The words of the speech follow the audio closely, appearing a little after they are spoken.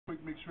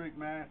Quickmixxrick,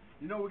 man.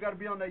 You know we got to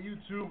be on that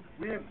YouTube.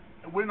 We're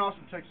in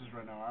Austin, Texas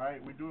right now, all right?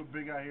 We do it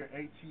big out here.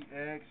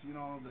 ATX, you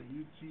know, the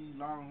UT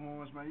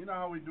Longhorns, man. You know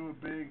how we do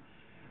it big.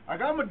 I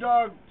got my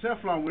dog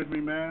Teflon with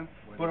me, man.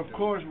 But of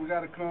course, we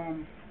got to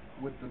come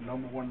with the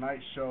 #1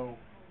 night show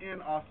in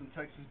Austin,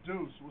 Texas.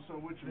 Deuce, what's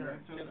up with you, man?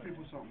 Tell the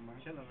people something, man.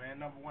 Chillin',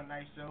 man. #1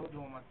 night show,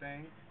 doing my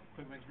thing.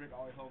 Quickmixxrick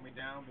always hold me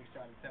down. Big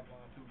shout out to Teflon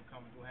too for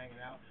coming through,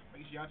 hanging out.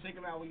 Make sure y'all check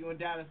him out when you in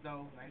Dallas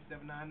though.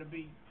 97.9 The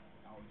Beat.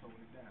 Always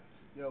holding it down.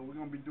 Yo, we're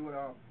gonna be doing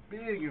our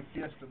big in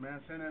Fiesta, man.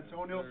 San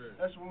Antonio,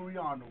 that's where we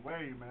on the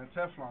way, man.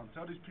 Teflon,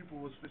 tell these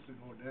people what's fit to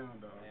go down,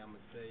 dog. Hey, I'm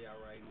gonna tell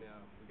y'all right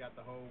now, we got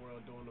the whole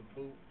world doing the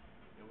boot,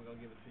 and we're gonna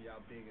give it to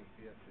y'all big in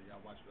Fiesta.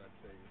 Y'all watch what I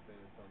tell you, San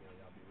Antonio,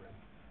 y'all be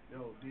ready.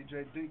 Yo,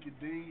 DJ Dinky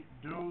D,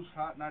 Deuce,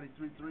 Hot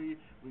 93.3.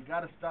 We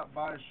gotta stop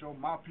by and show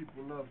my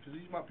people love, cause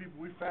these my people,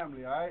 we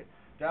family, alright?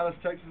 Dallas,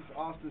 Texas,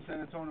 Austin, San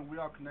Antonio, we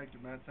all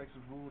connected, man. Texas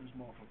rule this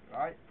motherfucker,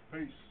 alright?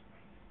 Peace.